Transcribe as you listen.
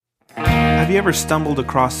you ever stumbled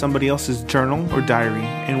across somebody else's journal or diary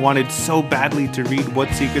and wanted so badly to read what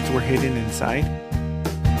secrets were hidden inside?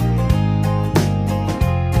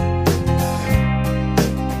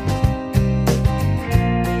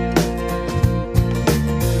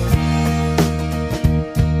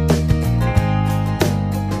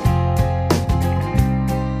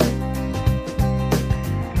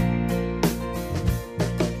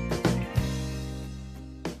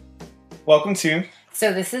 Welcome to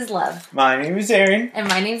So This Is Love. My name is Aaron. And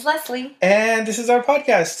my name's Leslie. And this is our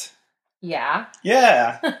podcast. Yeah.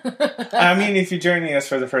 Yeah. I mean, if you're joining us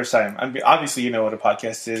for the first time, obviously you know what a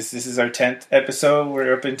podcast is. This is our 10th episode.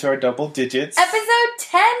 We're up into our double digits. Episode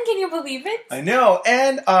 10, can you believe it? I know.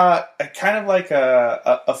 And kind of like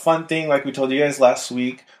a fun thing, like we told you guys last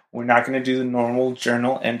week, we're not going to do the normal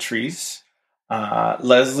journal entries.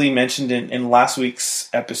 Leslie mentioned in last week's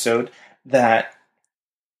episode that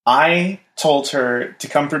I told her to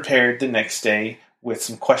come prepared the next day with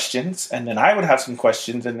some questions, and then I would have some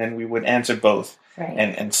questions, and then we would answer both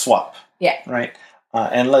and swap. Yeah. Right?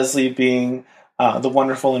 And Leslie, being the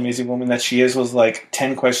wonderful, amazing woman that she is, was like,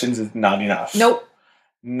 10 questions is not enough. Nope.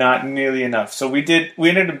 Not nearly enough. So we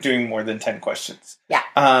ended up doing more than 10 questions. Yeah.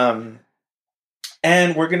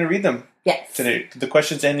 And we're going to read them. Yes. Today. The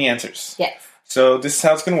questions and the answers. Yes. So this is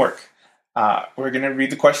how it's going to work. We're going to read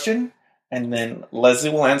the question, and then Leslie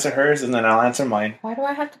will answer hers, and then I'll answer mine. Why do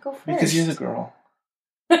I have to go first? Because you're the girl.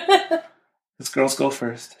 Because girls go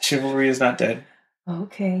first. Chivalry is not dead.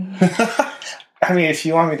 Okay. I mean, if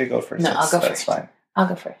you want me to go first, no, I'll go first. That's fine. I'll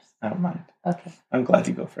go first. I don't mind. Okay. I'm glad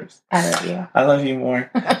you go first. I love you. I love you more.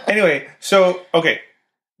 Anyway, so, okay.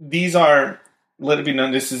 These are, let it be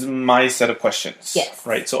known, this is my set of questions. Yes.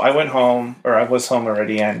 Right? So I went home, or I was home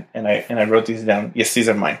already, and I wrote these down. Yes, these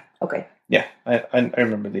are mine. Okay. Yeah, I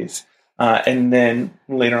remember these. And then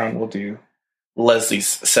later on we'll do Leslie's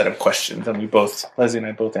set of questions, and Leslie and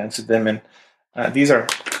I both answered them, and these are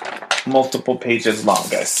multiple pages long,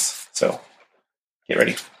 guys. So get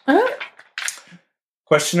ready. Uh-huh.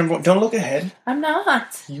 Question number 1. Don't look ahead. I'm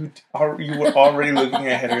not. You were already looking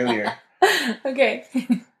ahead earlier. Okay.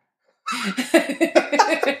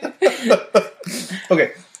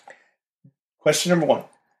 Okay. Question number 1.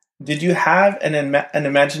 Did you have an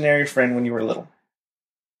imaginary friend when you were little?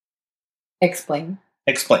 Explain.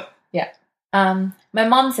 Yeah. My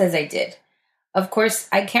mom says I did. Of course,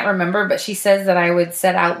 I can't remember, but she says that I would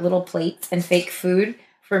set out little plates and fake food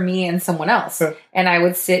for me and someone else. And I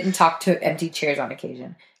would sit and talk to empty chairs on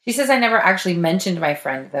occasion. She says I never actually mentioned my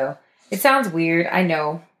friend, though. It sounds weird, I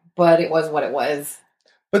know, but it was what it was.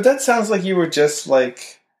 But that sounds like you were just,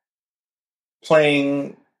 like,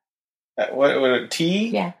 playing, what tea?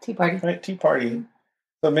 Yeah, tea party. Right, tea party.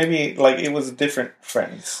 So maybe, like, it was different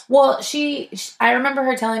friends. Well, I remember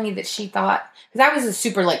her telling me that she thought, because I was a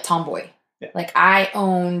super, like, tomboy. Yeah. Like, I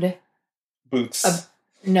owned... Boots.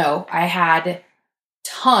 I had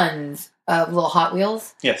tons of little Hot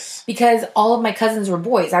Wheels. Yes. Because all of my cousins were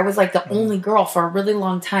boys. I was, like, the only girl for a really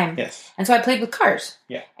long time. Yes. And so I played with cars.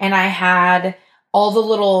 Yeah. And I had all the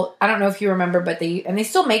little, I don't know if you remember, but they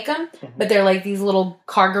still make them, but they're like these little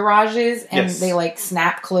car garages, and they like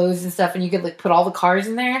snap closed and stuff, and you could like put all the cars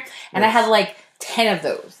in there. And I had like 10 of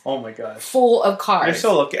those. Oh my gosh. Full of cars. You're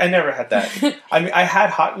so lucky. I never had that. I mean, I had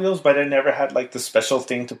Hot Wheels, but I never had like the special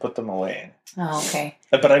thing to put them away in. Oh, okay.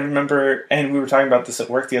 But I remember, and we were talking about this at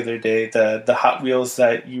work the other day, the Hot Wheels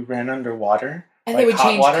that you ran underwater. And like they would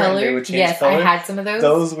change color. Yes, color. I had some of those.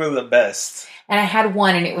 Those were the best. And I had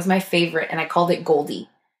one, and it was my favorite, and I called it Goldie.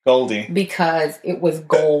 Goldie. Because it was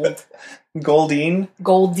gold. Goldine?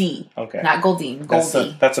 Goldie. Okay. Not Goldine.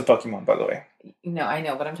 Goldie. That's a Pokemon, by the way. No, I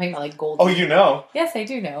know, but I'm talking about like Goldie. Oh, you know? Yes, I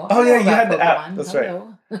do know. Oh, yeah, you had the app. That's right.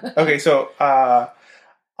 Okay, so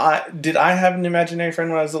did I have an imaginary friend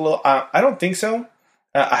when I was a little... I don't think so.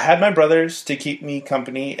 I had my brothers to keep me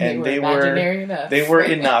company, and they were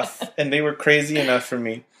enough, and they were crazy enough for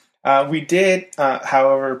me. We did,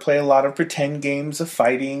 however, play a lot of pretend games of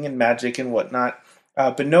fighting and magic and whatnot,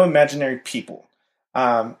 but no imaginary people.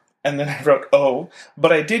 And then I wrote,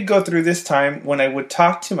 but I did go through this time when I would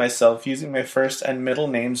talk to myself using my first and middle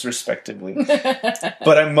names respectively.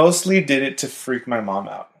 But I mostly did it to freak my mom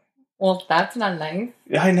out. Well, that's not nice.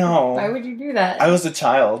 I know. Why would you do that? I was a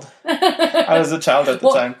child. I was a child at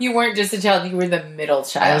the time. You weren't just a child, you were the middle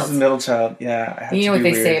child. I was the middle child, yeah. You know what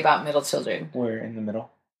they say about middle children? We're in the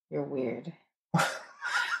middle. You're weird.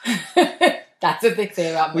 That's what they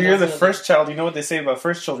say about middle children. We're the children. first child. You know what they say about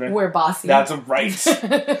first children? We're bossy. That's right.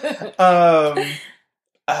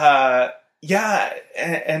 Yeah,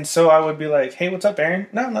 and so I would be like, hey, what's up, Aaron?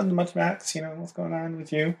 No, nothing much, Max. You know, what's going on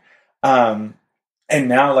with you? And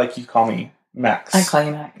now, like, you call me Max. I call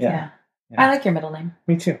you Max, yeah. Yeah. I like your middle name.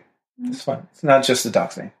 Me too. It's fun. It's not just a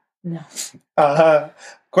dog's name. No.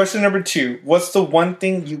 Question number 2. What's the one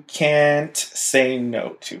thing you can't say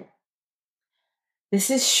no to? This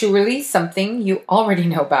is surely something you already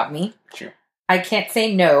know about me. True. I can't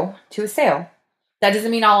say no to a sale. That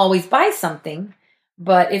doesn't mean I'll always buy something,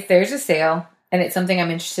 but if there's a sale and it's something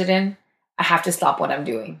I'm interested in, I have to stop what I'm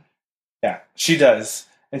doing. Yeah, she does.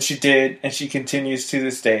 And she did, and she continues to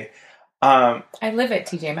this day. I live at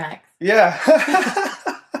TJ Maxx. Yeah.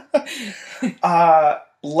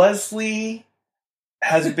 Leslie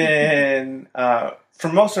has been, for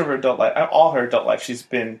most of her adult life, all her adult life, she's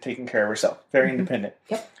been taking care of herself. Very independent.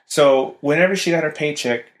 Yep. So whenever she got her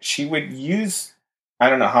paycheck, she would use, I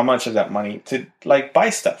don't know how much of that money to like buy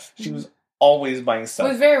stuff. She was always buying stuff. It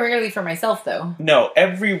was very rarely for myself, though. No,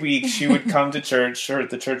 every week she would come to church or at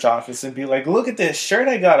the church office and be like, look at this shirt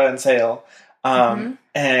I got on sale.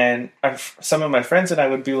 And some of my friends and I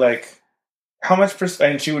would be like, how much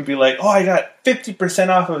percent? And she would be like, oh, I got 50%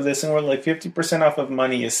 off of this. And we're like, 50% off of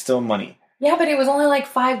money is still money. Yeah, but it was only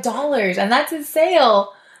like $5 and that's a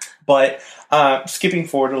sale. But skipping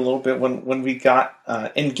forward a little bit, when we got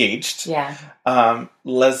engaged,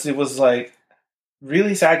 Leslie was like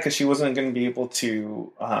really sad because she wasn't going to be able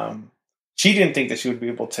to. She didn't think that she would be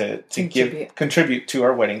able to contribute to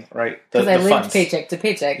our wedding, right? Because I lived funds. Paycheck to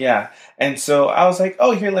paycheck. Yeah, and so I was like,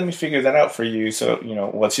 "Oh, here, let me figure that out for you." So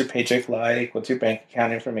what's your paycheck like? What's your bank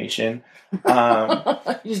account information?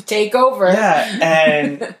 Just take over.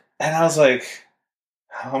 Yeah, and I was like,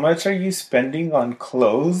 how much are you spending on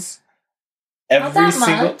clothes? Every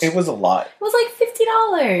single... Much. It was a lot. It was like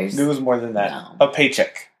 $50. It was more than that. No. A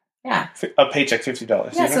paycheck. Yeah. A paycheck,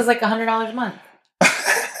 $50. Yeah, so it was like $100 a month.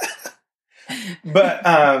 But,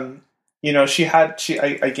 I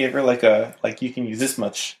gave her you can use this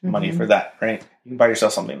much money for that, right? You can buy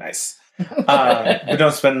yourself something nice. But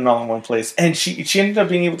don't spend it all in one place. And she ended up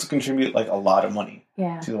being able to contribute like a lot of money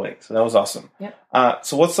to the wedding. So that was awesome. Yep.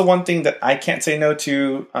 So what's the one thing that I can't say no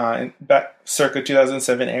to? Back circa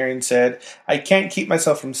 2007, Aaron said, I can't keep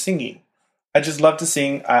myself from singing. I just love to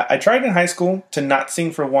sing. I tried in high school to not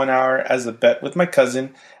sing for 1 hour as a bet with my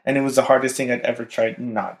cousin, and it was the hardest thing I'd ever tried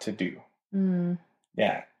not to do.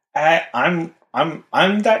 Yeah. I'm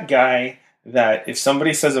that guy that if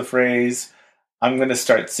somebody says a phrase, I'm going to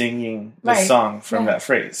start singing the song from that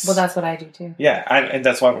phrase. Well, that's what I do too. Yeah, and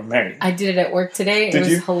that's why we're married. I did it at work today. It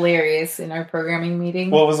was hilarious in our programming meeting.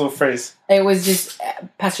 What was the phrase? It was just,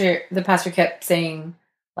 the pastor kept saying,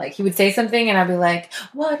 like, he would say something and I'd be like,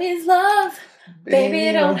 what is love?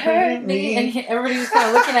 Baby, don't hurt me. And everybody was kind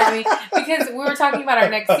of looking at me because we were talking about our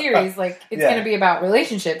next series. Like, it's going to be about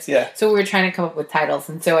relationships. Yeah. So we were trying to come up with titles.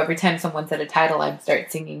 And so every time someone said a title, I'd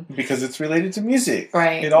start singing. Because it's related to music.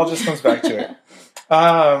 Right. It all just comes back to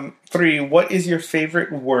it. 3, what is your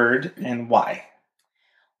favorite word and why?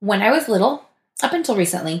 When I was little, up until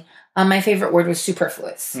recently, my favorite word was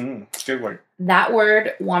superfluous. Good word. That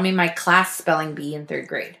word won me my class spelling bee in 3rd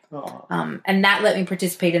grade. And that let me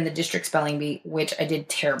participate in the district spelling bee, which I did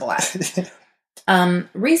terrible at.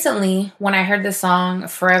 Recently, when I heard the song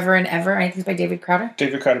Forever and Ever, I think it's by David Crowder.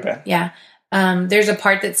 David Crowder Band. Yeah. There's a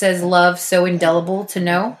part that says, love so indelible to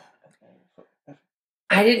know.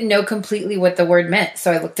 I didn't know completely what the word meant,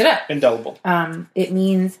 so I looked it up. Indelible. It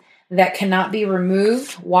means that cannot be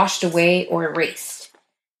removed, washed away, or erased.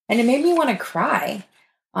 And it made me want to cry.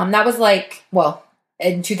 That was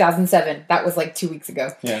in 2007. That was 2 weeks ago.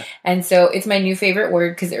 Yeah. And so it's my new favorite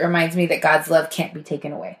word because it reminds me that God's love can't be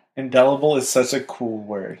taken away. Indelible is such a cool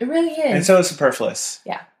word. It really is. And so is superfluous.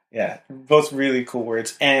 Yeah. Yeah. Both really cool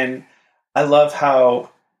words. And I love how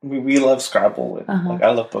we love Scrabble. And,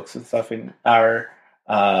 I love books and stuff. And our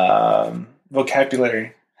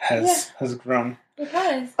vocabulary has grown. It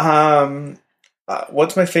has.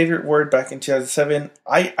 What's my favorite word back in 2007?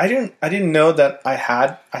 I didn't know that I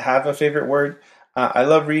have a favorite word. I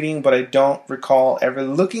love reading, but I don't recall ever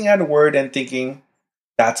looking at a word and thinking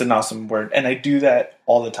that's an awesome word. And I do that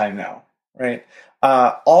all the time now, right?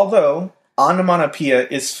 Although onomatopoeia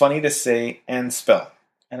is funny to say and spell,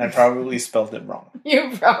 and I probably spelled it wrong.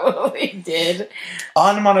 You probably did.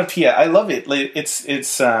 Onomatopoeia, I love it.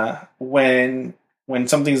 It's when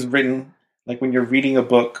something's written, like when you're reading a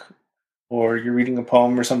book or you're reading a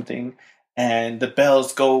poem or something, and the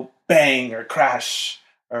bells go bang or crash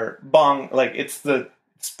or bong. Like, it's the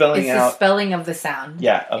spelling out. It's the spelling of the sound.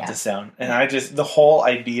 Yeah, the sound. And the whole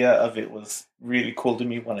idea of it was really cool to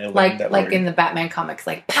me when I learned that word. Like in the Batman comics,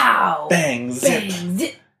 like, pow! Bang, zip. Bang,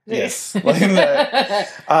 zip. Yes, like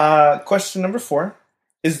that. Question number 4.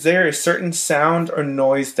 Is there a certain sound or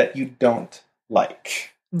noise that you don't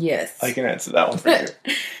like? Yes. I can answer that one for you.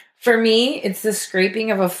 For me, it's the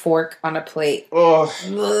scraping of a fork on a plate. Oh,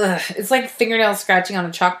 it's like fingernail scratching on a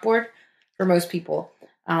chalkboard for most people.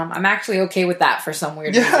 I'm actually okay with that for some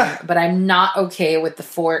weird reason, but I'm not okay with the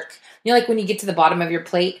fork. You know, like when you get to the bottom of your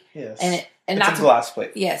plate, yes, and it's a glass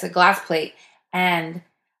plate. Yes, a glass plate, and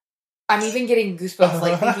I'm even getting goosebumps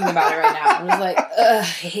like thinking about it right now. I'm just like, ugh, I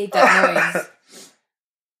hate that noise.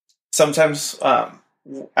 Sometimes,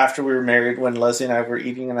 after we were married, when Leslie and I were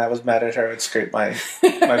eating and I was mad at her, I would scrape my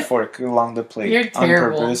fork along the plate. You're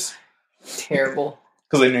terrible. On purpose. Terrible.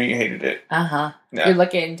 Because I knew you hated it. Uh-huh. Yeah. You're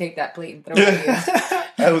lucky I didn't take that plate and throw it at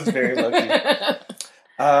you. I was very lucky.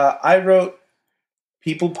 I wrote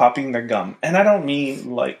people popping their gum. And I don't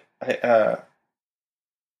mean like... and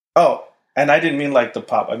I didn't mean like the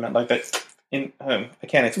pop. I meant like that... I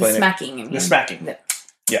can't explain the smacking, it. The smacking.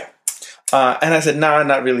 Yeah. And I said, nah,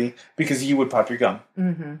 not really, because you would pop your gum.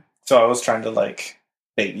 Mm-hmm. So I was trying to, like,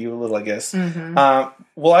 bait you a little, I guess. Mm-hmm.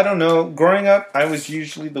 Well, I don't know. Growing up, I was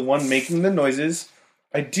usually the one making the noises.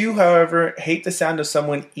 I do, however, hate the sound of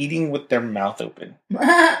someone eating with their mouth open.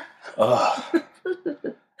 Ugh.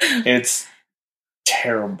 It's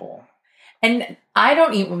terrible. And I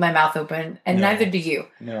don't eat with my mouth open, and neither do you.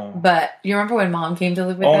 No. But you remember when Mom came to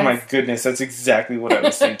live with us? Oh my goodness, that's exactly what I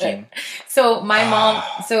was thinking. So my mom,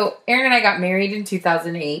 Aaron and I got married in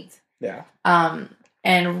 2008. Yeah.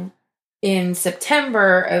 And in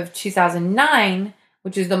September of 2009,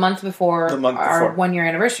 which is the month before our 1 year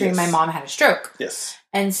anniversary, yes. My mom had a stroke. Yes.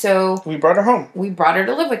 And so we brought her home. We brought her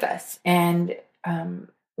to live with us. And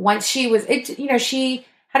once she was, she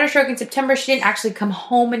had her stroke in September. She didn't actually come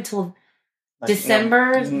home until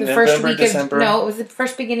December, the first week of... No, it was the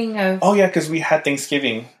first beginning of... Oh, yeah, because we had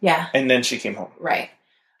Thanksgiving. Yeah. And then she came home. Right.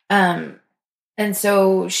 And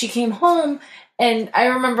so she came home, and I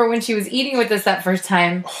remember when she was eating with us that first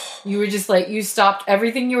time, you were just like, you stopped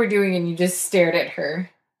everything you were doing and you just stared at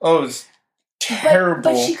her. Oh, it was terrible.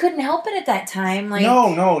 But she couldn't help it at that time. Like,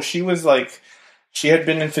 No, she was like... She had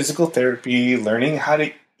been in physical therapy, learning how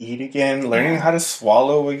to eat again, learning how to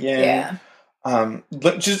swallow again. Yeah.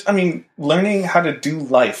 Learning how to do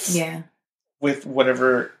life with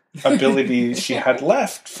whatever ability she had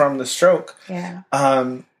left from the stroke. Yeah.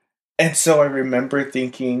 And so I remember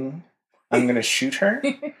thinking, I'm going to shoot her,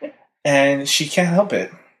 and she can't help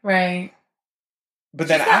it. Right. But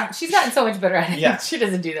then she's gotten so much better at it. Yeah. She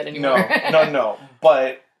doesn't do that anymore. No.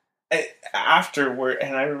 But afterward,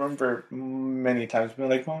 and I remember many times being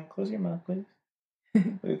like, Mom, close your mouth, please.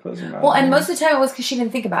 Close your mouth. Well, and most of the time it was because she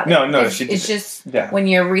didn't think about it. No, she didn't. It's just when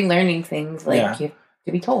you're relearning things, like you have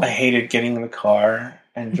to be told. I hated getting in the car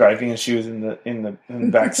and driving, and she was in the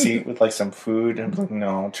back seat with like some food, and I'm like,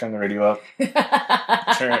 no, turn the radio up.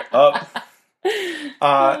 Turn it up.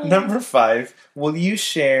 Number 5, will you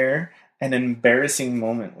share an embarrassing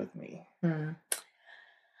moment with me?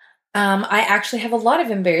 I actually have a lot of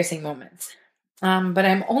embarrassing moments, but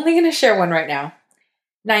I'm only going to share one right now.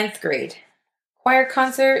 9th grade. Choir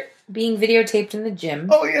concert being videotaped in the gym.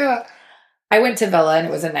 Oh, yeah. I went to Vela, and it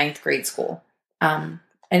was a 9th grade school. And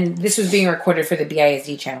this was being recorded for the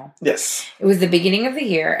BISD channel. Yes. It was the beginning of the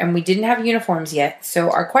year, and we didn't have uniforms yet, so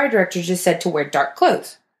our choir director just said to wear dark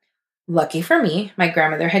clothes. Lucky for me, my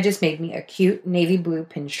grandmother had just made me a cute navy blue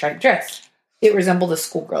pinstripe dress. It resembled a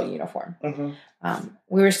schoolgirl uniform. Mm-hmm.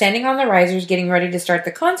 We were standing on the risers getting ready to start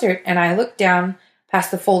the concert, and I looked down past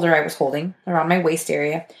the folder I was holding around my waist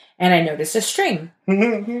area, and I noticed a string.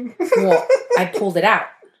 Well, I pulled it out.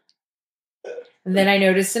 And then I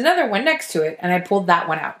noticed another one next to it, and I pulled that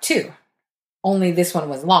one out too. Only this one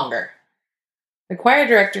was longer. The choir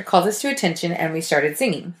director called us to attention, and we started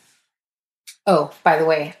singing. Oh, by the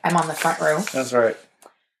way, I'm on the front row. That's right.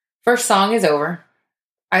 First song is over.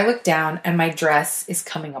 I look down, and my dress is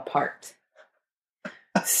coming apart.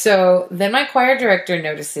 So then my choir director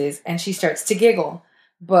notices, and she starts to giggle,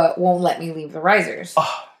 but won't let me leave the risers.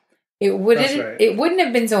 Oh, it wouldn't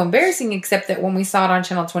have been so embarrassing, except that when we saw it on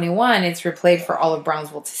Channel 21, it's replayed for all of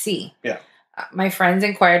Brownsville to see. Yeah. My friends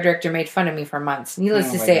and choir director made fun of me for months.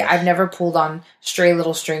 Needless to say, gosh. I've never pulled on stray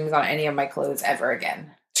little strings on any of my clothes ever again.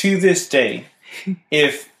 To this day,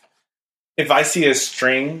 if I see a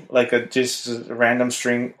string, like just a random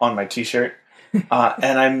string on my t-shirt,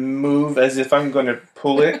 and I move as if I'm going to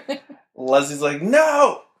pull it, Leslie's like,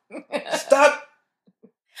 no, stop.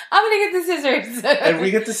 I'm going to get the scissors. And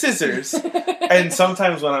we get the scissors. And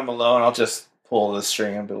sometimes when I'm alone, I'll just pull the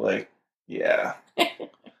string and be like, yeah,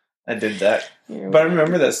 I did that. But I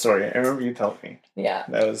remember that story. I remember you telling me. Yeah.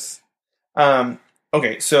 That was...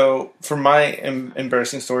 okay, so for my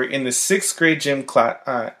embarrassing story, in the 6th grade gym class...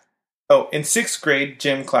 in 6th grade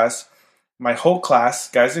gym class, my whole class,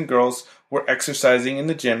 guys and girls, were exercising in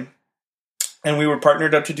the gym. and we were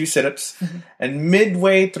partnered up to do sit-ups. Mm-hmm. And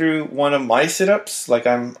midway through one of my sit-ups, like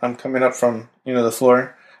I'm coming up from the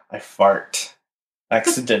floor, I fart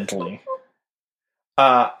accidentally.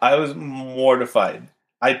 I was mortified.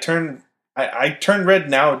 I turned red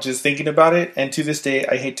now just thinking about it, and to this day,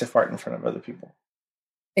 I hate to fart in front of other people.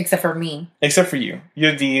 Except for me. Except for you.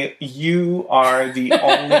 You are the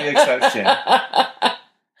only exception.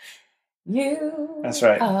 That's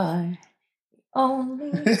right. Are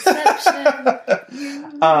only exception.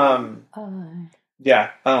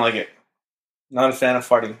 Yeah, I don't like it. Not a fan of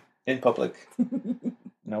farting in public.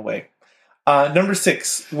 No way. Number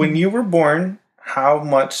 6. When you were born, how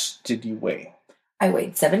much did you weigh? I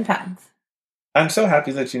weighed 7 pounds. I'm so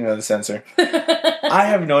happy that you know this answer. I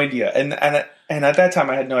have no idea. And at that time,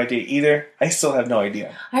 I had no idea either. I still have no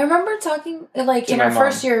idea. I remember talking, in our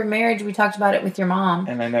first year of marriage, we talked about it with your mom.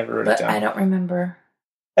 And I never wrote it down. But I don't remember.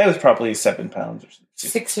 It was probably 7 pounds. Or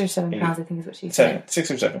 6 or 7 pounds, I think is what she said.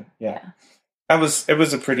 6 or 7, yeah. It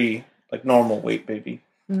was a pretty, normal weight, baby.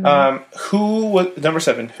 Mm-hmm. Number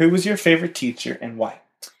 7, who was your favorite teacher and why?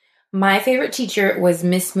 My favorite teacher was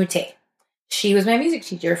Miss Moutet. She was my music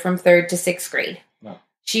teacher from 3rd to 6th grade. Wow.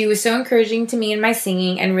 She was so encouraging to me in my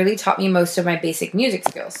singing and really taught me most of my basic music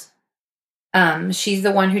skills. She's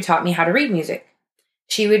the one who taught me how to read music.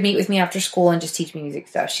 She would meet with me after school and just teach me music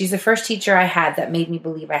stuff. She's the first teacher I had that made me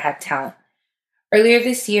believe I had talent. Earlier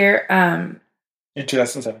this year... in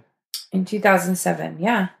 2007. In 2007,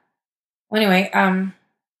 yeah. Well, anyway,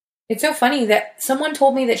 it's so funny that someone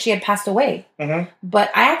told me that she had passed away. Mm-hmm.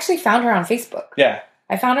 But I actually found her on Facebook. Yeah.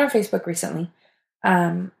 I found her on Facebook recently.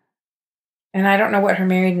 And I don't know what her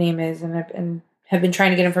married name is, and have been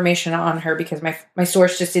trying to get information on her because my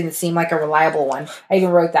source just didn't seem like a reliable one. I even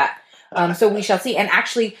wrote that. So we shall see. And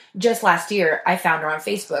actually, just last year, I found her on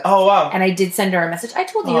Facebook. Oh, wow. And I did send her a message. I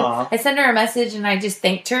told you. Aww. I sent her a message, and I just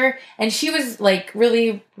thanked her. And she was,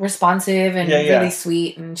 really responsive and really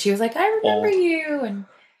sweet. And she was like, I remember you.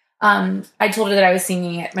 And I told her that I was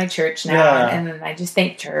singing at my church now. And then I just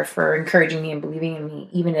thanked her for encouraging me and believing in me,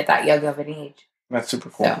 even at that young of an age. That's super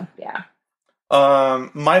cool. So, yeah.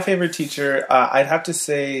 My favorite teacher, I'd have to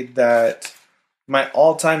say that my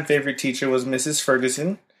all-time favorite teacher was Mrs.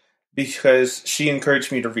 Ferguson, because she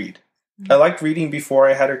encouraged me to read. Mm-hmm. I liked reading before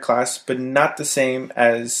I had her class, but not the same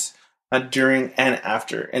as during and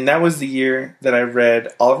after. And that was the year that I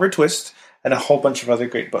read Oliver Twist and a whole bunch of other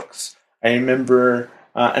great books. I remember,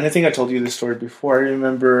 and I think I told you this story before, I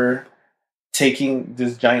remember taking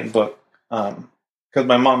this giant book, because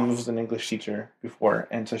my mom was an English teacher before,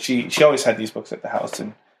 and so she always had these books at the house,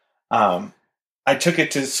 and I took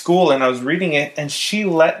it to school and I was reading it, and she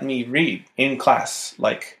let me read in class,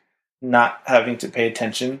 not having to pay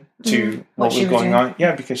attention to what was going on.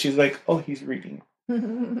 Yeah, because she's like, oh, he's reading. I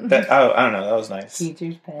don't know, that was nice.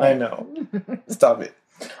 Teacher's pet. I know. Stop it.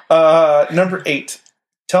 Number 8.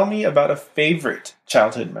 Tell me about a favorite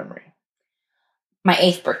childhood memory. My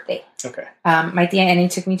 8th birthday. Okay. My Tia Annie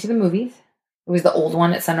took me to the movies. It was the old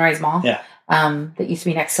one at Sunrise Mall. Yeah. That used to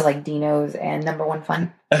be next to Dino's and Number One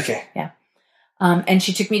Fun. Okay. Yeah. And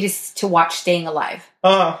she took me to watch Staying Alive,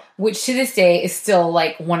 which to this day is still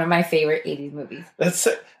one of my favorite 80s movies. That's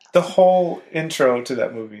the whole intro to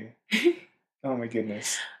that movie. Oh my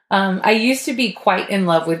goodness. I used to be quite in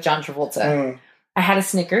love with John Travolta. I had a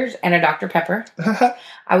Snickers and a Dr. Pepper.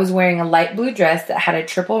 I was wearing a light blue dress that had a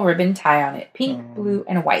triple ribbon tie on it, pink, blue,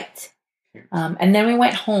 and white. And then we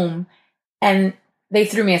went home and they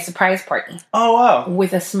threw me a surprise party. Oh, wow.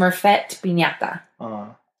 With a Smurfette piñata.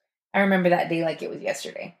 I remember that day like it was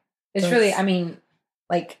yesterday. It's really,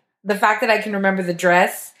 the fact that I can remember the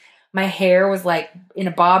dress, my hair was in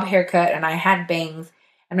a bob haircut and I had bangs,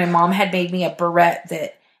 and my mom had made me a barrette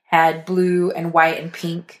that had blue and white and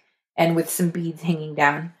pink and with some beads hanging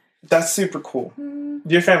down. That's super cool.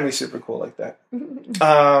 Your family's super cool like that.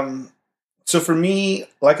 So for me,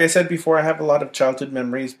 like I said before, I have a lot of childhood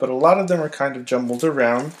memories, but a lot of them are kind of jumbled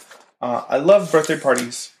around. I love birthday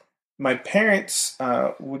parties. My parents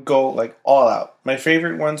would go all out. My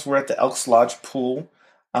favorite ones were at the Elks Lodge pool.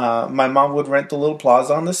 My mom would rent the little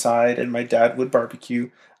plaza on the side, and my dad would barbecue.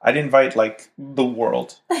 I'd invite the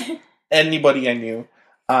world, anybody I knew,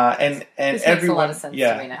 and this everyone. Makes a lot of sense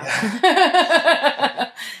to me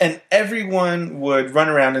now. And everyone would run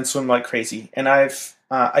around and swim like crazy. And I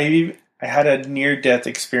had a near-death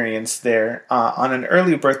experience there on an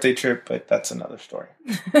early birthday trip, but that's another story.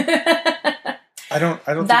 I don't.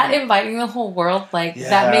 That inviting the whole world,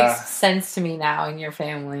 that makes sense to me now in your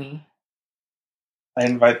family. I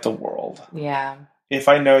invite the world. Yeah. If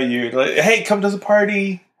I know you, hey, come to the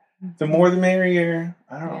party. The more the merrier.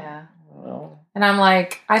 I don't know. And I'm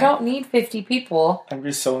I don't need 50 people. I'm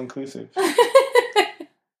just so inclusive.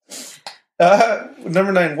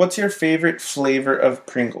 Number 9. What's your favorite flavor of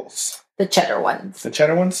Pringles? The cheddar ones. The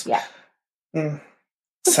cheddar ones? Yeah.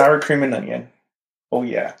 Sour cream and onion. Oh,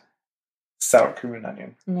 yeah. Sour cream and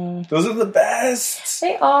onion. Nah. Those are the best.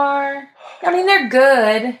 They are. I mean, they're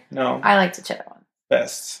good. No. I like the cheddar ones.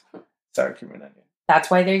 Best. Sour cream and onion. That's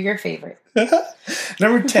why they're your favorite.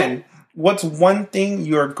 Number 10. What's one thing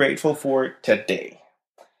you are grateful for today?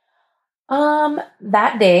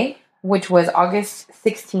 That day, which was August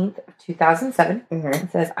 16th, 2007,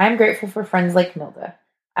 it says, I'm grateful for friends like Nilda.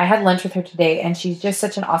 I had lunch with her today, and she's just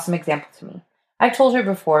such an awesome example to me. I've told her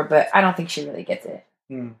before, but I don't think she really gets it.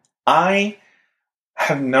 I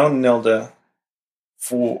have known Nilda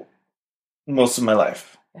for most of my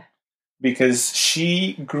life. Yeah. Because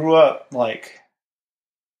she grew up, like,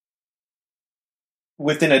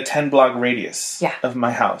 within a 10-block radius of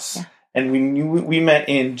my house. Yeah. And we met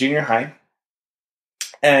in junior high.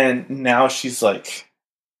 And now she's like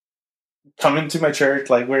coming to my church,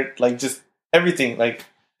 like we're like just everything. Like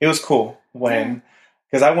it was cool when,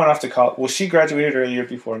 because I went off to college. Well, she graduated earlier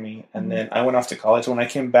before me, and then I went off to college. When I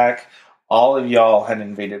came back, all of y'all had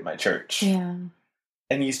invaded my church. Yeah,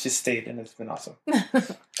 and you just stayed, and it's been awesome.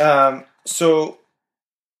 So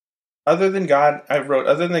other than God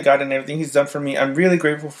and everything He's done for me, I'm really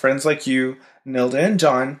grateful for friends like you, Nilda and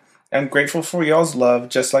John. I'm grateful for y'all's love,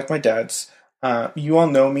 just like my dad's. You all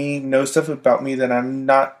know me, know stuff about me that I'm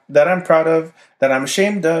proud of, that I'm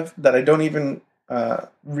ashamed of, that I don't even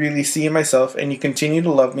really see in myself, and you continue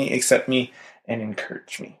to love me, accept me, and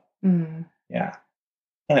encourage me. Yeah.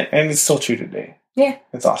 And it's still true today. Yeah.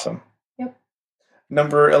 It's awesome. Yep.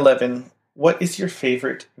 Number 11. What is your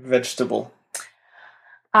favorite vegetable?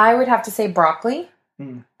 I would have to say broccoli.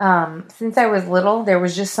 Since I was little, there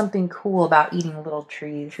was just something cool about eating little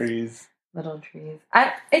trees. Little trees.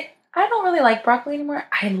 I don't really like broccoli anymore.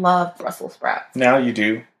 I love Brussels sprouts. Now you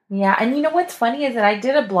do. Yeah, and you know what's funny is that I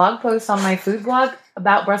did a blog post on my food blog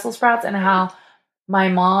about Brussels sprouts and how my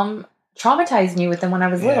mom traumatized me with them when I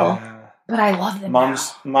was little. But I love them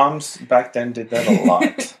Moms back then did that a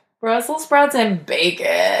lot. Brussels sprouts and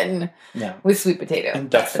bacon. Yeah. With sweet potato. And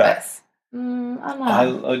duck fat. I'm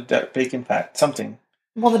not. Bacon fat. Something.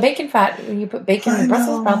 Well, the bacon fat, when you put bacon and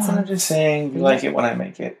Brussels sprouts in it. I'm just saying, you like it when I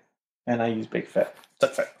make it. And I use bacon fat.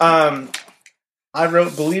 Duck fat. I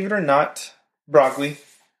wrote, believe it or not, broccoli.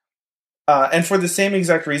 And for the same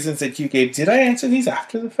exact reasons that you gave, did I answer these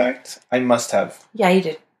after the fact? I must have. Yeah, you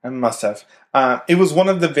did. I must have. It was one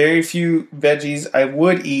of the very few veggies I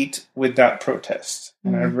would eat without protest.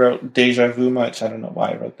 And I wrote deja vu much. I don't know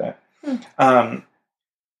why I wrote that.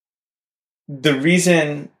 The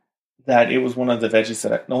reason that it was one of the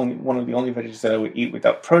veggies one of the only veggies that I would eat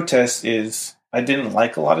without protest is I didn't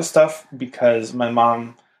like a lot of stuff because my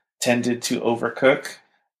mom tended to overcook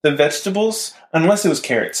the vegetables, unless it was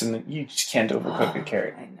carrots, and you just can't overcook a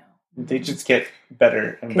carrot. I know. They just get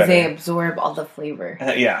better and better. Because they absorb all the flavor.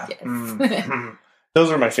 Yeah. Yes. Those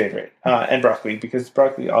are my favorite. And broccoli, because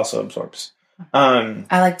broccoli also absorbs. I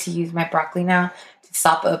like to use my broccoli now to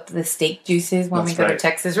sop up the steak juices when we go to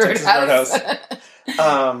Texas Roadhouse.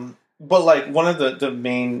 But like one of the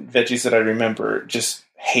main veggies that I remember just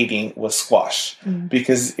hating was squash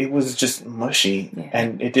because it was just mushy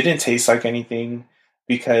and it didn't taste like anything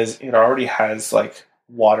because it already has like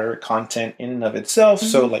water content in and of itself.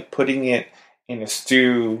 So like putting it in a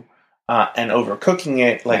stew and overcooking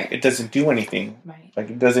it, like it doesn't do anything. Right. Like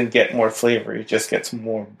it doesn't get more flavor. It just gets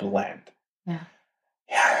more bland.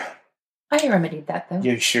 Yeah. I remedied that though.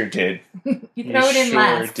 You sure did. You throw it in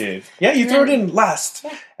last. Did. Yeah, you throw it in last.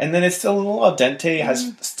 Yeah. And then it's still a little al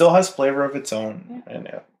dente, still has flavor of its own. Yeah.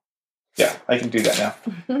 And yeah, I can do that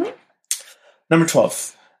now. Number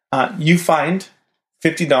 12. You find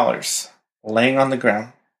 $50 laying on the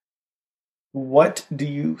ground. What do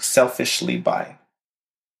you selfishly buy?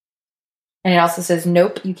 And it also says,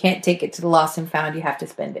 nope, you can't take it to the lost and found. You have to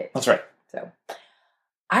spend it. That's right. So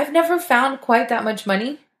I've never found quite that much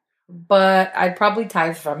money, but I'd probably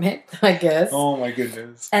tithe from it, I guess. Oh, my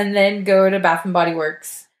goodness. And then go to Bath & Body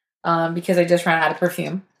Works because I just ran out of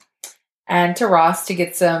perfume. And to Ross to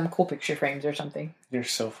get some cool picture frames or something. You're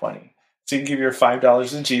so funny. So you can give your $5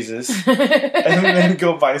 to Jesus and then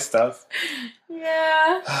go buy stuff.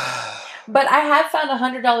 Yeah. But I have found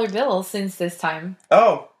 $100 bill since this time.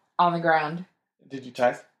 Oh. On the ground. Did you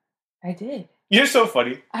tithe? I did. You're so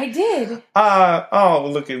funny. I did. Oh,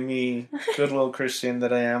 look at me. Good little Christian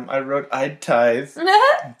that I am. I wrote I'd tithe.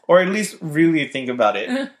 Or at least really think about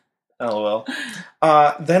it. LOL.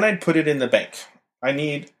 Then I'd put it in the bank. I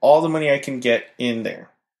need all the money I can get in there.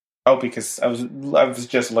 Oh, because I was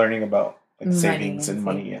just learning about like savings and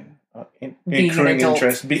money and accruing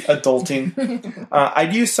interest, adulting.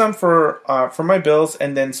 I'd use some for my bills,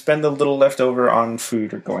 and then spend a little left over on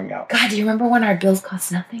food or going out. God, do you remember when our bills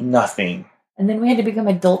cost nothing? Nothing. And then we had to become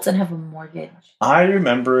adults and have a mortgage. I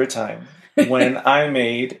remember a time when I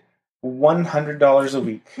made $100 a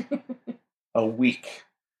week. A week.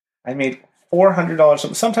 I made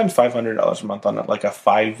 $400, sometimes $500 a month on like a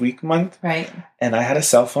 5-week month. Right. And I had a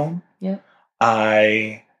cell phone. Yep.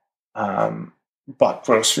 I bought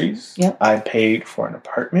groceries. Yep. I paid for an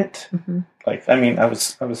apartment. Mm-hmm. I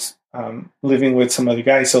was living with some other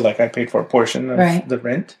guys, so like I paid for a portion of the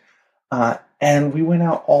rent. And we went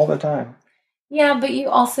out all the time. Yeah, but you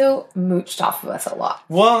also mooched off of us a lot.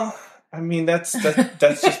 Well, I mean, that's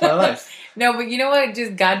just my life. No, but you know what?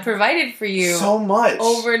 Just God provided for you. So much.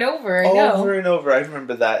 Over and over. Over and over. I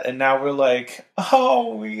remember that. And now we're like,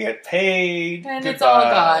 oh, we get paid. And Goodbye. It's all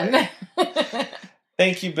gone.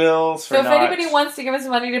 Thank you, bills, for So if anybody wants to give us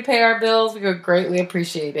money to pay our bills, we would greatly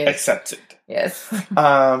appreciate it. Accept it. Yes.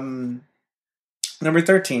 Number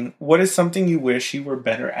 13. What is something you wish you were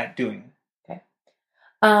better at doing?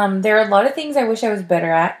 There are a lot of things I wish I was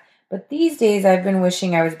better at, but these days I've been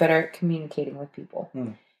wishing I was better at communicating with people.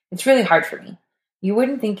 It's really hard for me. You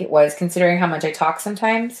wouldn't think it was, considering how much I talk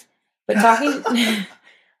sometimes. But talking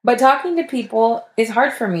to people is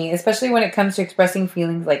hard for me, especially when it comes to expressing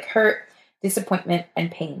feelings like hurt, disappointment,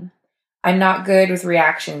 and pain. I'm not good with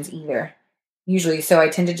reactions either, usually, so I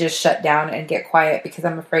tend to just shut down and get quiet because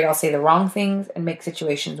I'm afraid I'll say the wrong things and make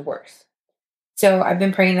situations worse. So I've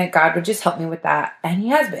been praying that God would just help me with that, and He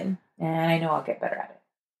has been, and I know I'll get better at it.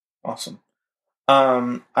 Awesome.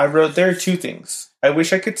 I wrote, there are 2 things. I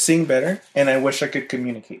wish I could sing better, and I wish I could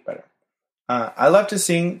communicate better. I love to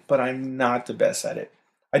sing, but I'm not the best at it.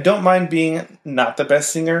 I don't mind being not the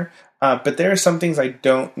best singer, but there are some things I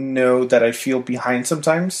don't know that I feel behind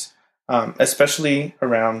sometimes, especially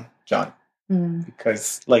around John.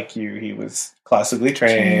 Because, like you, he was classically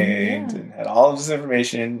trained and had all of this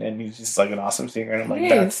information, and he's just like an awesome singer. And I'm like,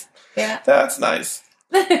 that's nice.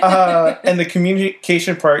 And the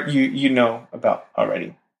communication part, you know about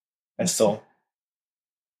already.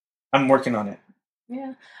 I'm working on it.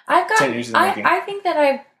 Yeah, I think that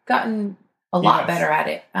I've gotten a lot better at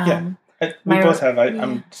it. We both have.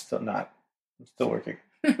 I'm still not. I'm still working.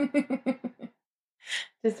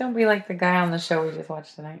 Just don't be like the guy on the show we just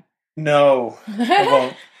watched tonight. No, I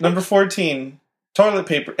won't. Number 14, toilet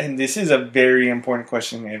paper. And this is a very important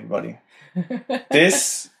question, everybody.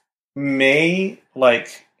 This may, all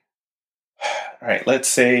right, let's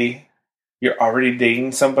say you're already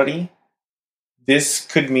dating somebody. This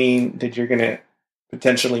could mean that you're going to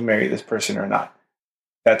potentially marry this person or not.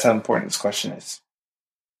 That's how important this question is.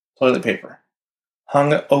 Toilet paper.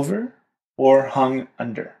 Hung over or hung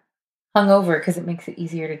under? Hung over, because it makes it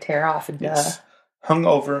easier to tear off. And yes. Hung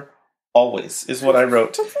over always is what I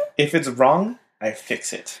wrote. If it's wrong, I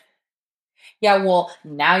fix it. Yeah, well,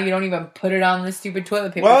 now you don't even put it on the stupid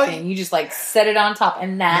toilet paper thing. You just set it on top,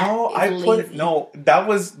 and that that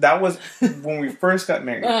was when we first got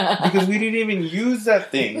married, because we didn't even use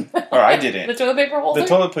that thing, or I didn't. The toilet paper holder. The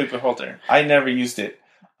toilet paper holder. I never used it.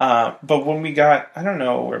 But when we got, I don't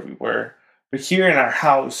know where we were, but here in our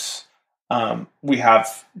house, we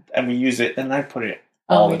have, and we use it, and I put it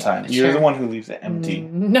all the time. Sure. You're the one who leaves it empty.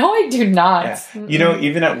 No, I do not. Yeah. You know,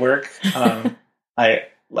 even at work,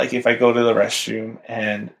 if I go to the restroom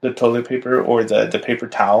and the toilet paper or the paper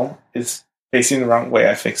towel is facing the wrong way,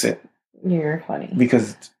 I fix it. You're funny.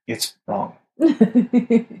 Because it's wrong.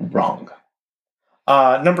 Wrong.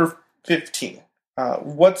 Number 15.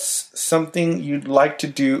 What's something you'd like to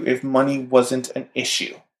do if money wasn't an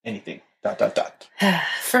issue? Anything. ...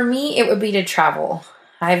 For me, it would be to travel.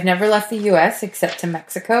 I've never left the U.S. except to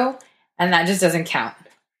Mexico, and that just doesn't count.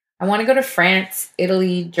 I want to go to France,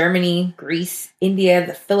 Italy, Germany, Greece, India,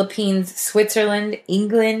 the Philippines, Switzerland,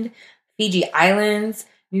 England, Fiji Islands,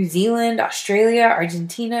 New Zealand, Australia,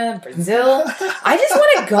 Argentina, Brazil. I just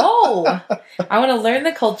want to go. I want to learn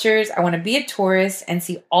the cultures. I want to be a tourist and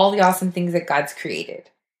see all the awesome things that God's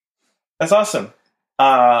created. That's awesome.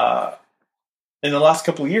 In the last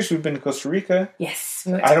couple of years, we've been to Costa Rica. Yes.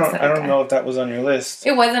 I don't know if that was on your list.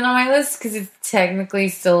 It wasn't on my list because it's technically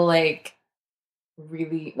still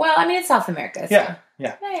really, well, I mean, it's South America. So.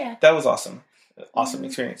 Yeah. That was awesome. Awesome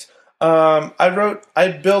experience.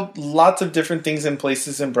 I built lots of different things in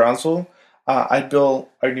places in Brownsville. I built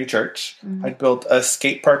our new church. I built a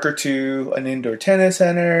skate park or 2, an indoor tennis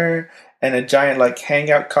center, and a giant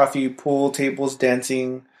hangout, coffee, pool, tables,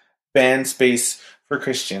 dancing, band space for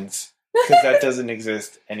Christians. Because that doesn't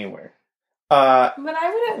exist anywhere. But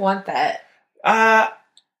I wouldn't want that. I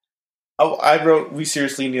wrote, we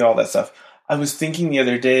seriously need all that stuff. I was thinking the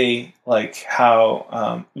other day, like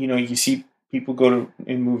how you see people go to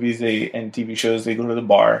in movies and TV shows, they go to the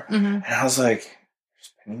bar, and I was like, you're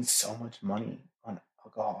spending so much money on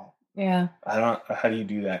alcohol. Yeah, how do you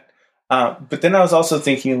do that? But then I was also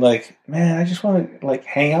thinking, like, man, I just want to like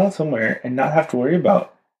hang out somewhere and not have to worry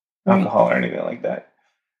about alcohol or anything like that.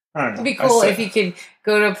 I don't know. It'd be cool if you could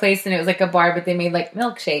go to a place and it was like a bar, but they made like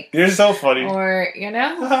milkshakes. You're so funny. Or,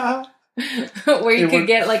 where you could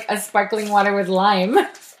get like a sparkling water with lime.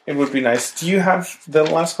 It would be nice. Do you have the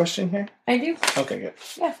last question here? I do. Okay, good.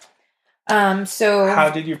 Yeah. So how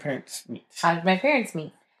did your parents meet? How did my parents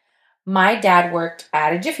meet? My dad worked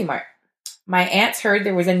at a Jiffy Mart. My aunts heard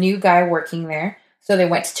there was a new guy working there, so they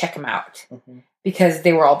went to check him out because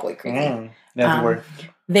they were all boy crazy.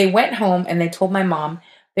 They went home and they told my mom,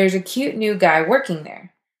 there's a cute new guy working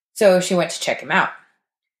there. So she went to check him out.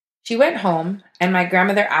 She went home and my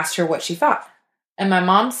grandmother asked her what she thought. And my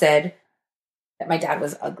mom said that my dad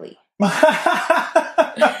was ugly.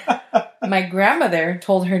 My grandmother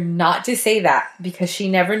told her not to say that because she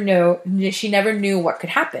never knew what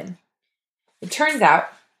could happen. It turns out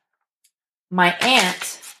my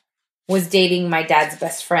aunt was dating my dad's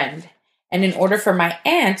best friend. And in order for my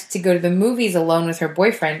aunt to go to the movies alone with her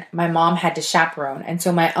boyfriend, my mom had to chaperone. And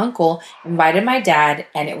so my uncle invited my dad,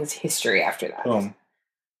 and it was history after that. Boom.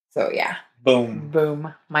 So, yeah. Boom.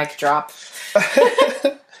 Boom. Mic drop.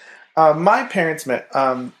 My parents met.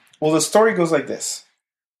 The story goes like this.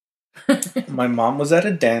 My mom was at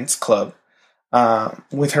a dance club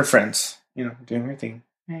with her friends, doing her thing,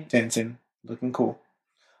 dancing, looking cool.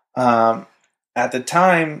 At the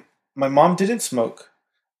time, my mom didn't smoke.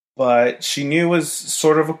 But she knew it was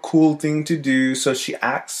sort of a cool thing to do, so she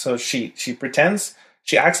acts. So she pretends.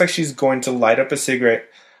 She acts like she's going to light up a cigarette,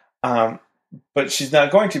 but she's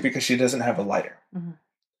not going to because she doesn't have a lighter.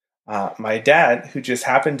 My dad, who just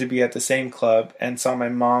happened to be at the same club and saw my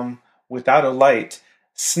mom without a light,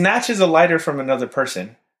 snatches a lighter from another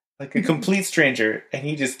person, like a complete stranger, and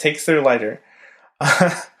he just takes their lighter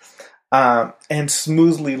and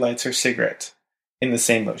smoothly lights her cigarette in the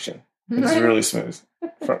same motion. It's really smooth.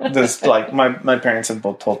 This, like, my parents have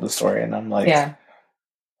both told the story, and I'm like, yeah,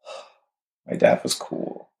 my dad was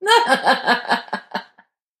cool. I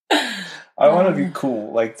want to be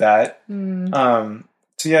cool like that. So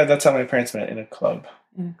yeah, that's how my parents met, in a club.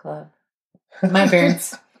 In a club. My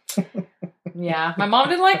parents. Yeah, my mom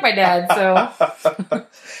didn't like my dad, so.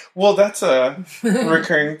 Well, that's a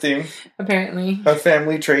recurring theme. Apparently. A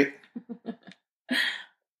family trait.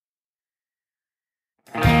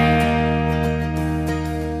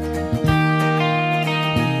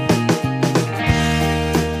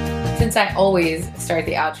 Since I always start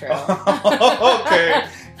the outro. Okay.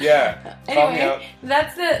 Yeah. Anyway,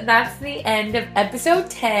 that's the end of episode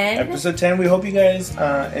 10. Episode 10. We hope you guys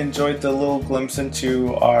enjoyed the little glimpse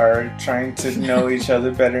into our trying to know each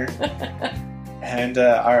other better. And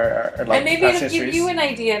our and maybe it'll give you an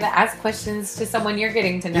idea to ask questions to someone you're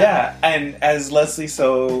getting to know. Yeah, and as Leslie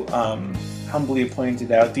so humbly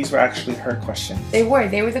pointed out, these were actually her questions. They were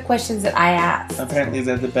the questions that I asked. Apparently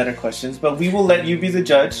they're the better questions, but we will let you be the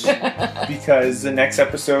judge because the next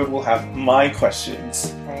episode will have my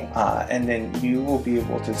questions. Right. And then you will be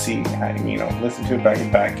able to see, listen to it back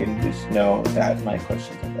and back and just know that my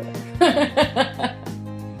questions are better.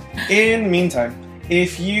 In the meantime,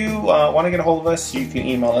 if you want to get a hold of us, you can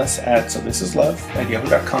email us at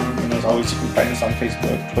sothissislove@yahoo.com. And as always, you can find us on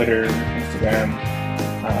Facebook, Twitter, Instagram,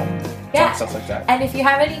 stuff like that. And if you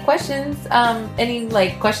have any questions,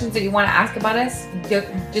 questions that you want to ask about us,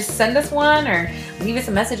 just send us one or leave us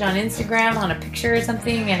a message on Instagram on a picture or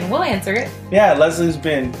something, and we'll answer it. Yeah, Leslie's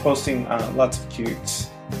been posting lots of cute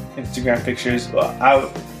Instagram pictures.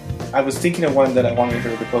 I was thinking of one that I wanted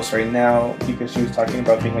her to post right now because she was talking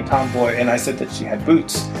about being a tomboy, and I said that she had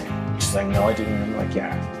boots. She's like, no, I didn't. And I'm like,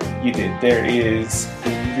 yeah, you did. There is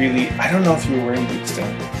really, I don't know if you were wearing boots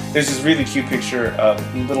then. There's this really cute picture of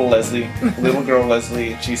little girl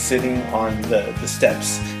Leslie, and she's sitting on the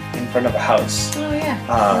steps in front of a house. Oh, yeah.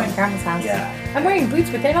 My grandma's house. Yeah. I'm wearing boots,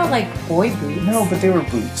 but they're not like boy boots. No, but they were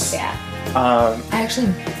boots. Yeah. I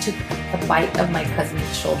actually took a bite of my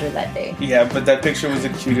cousin's shoulder that day. Yeah, but that picture was the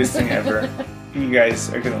cutest thing ever. You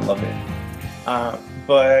guys are going to love it.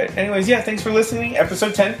 But anyways, yeah, thanks for listening.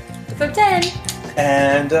 Episode 10. Episode 10.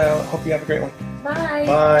 And hope you have a great one. Bye.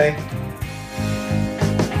 Bye.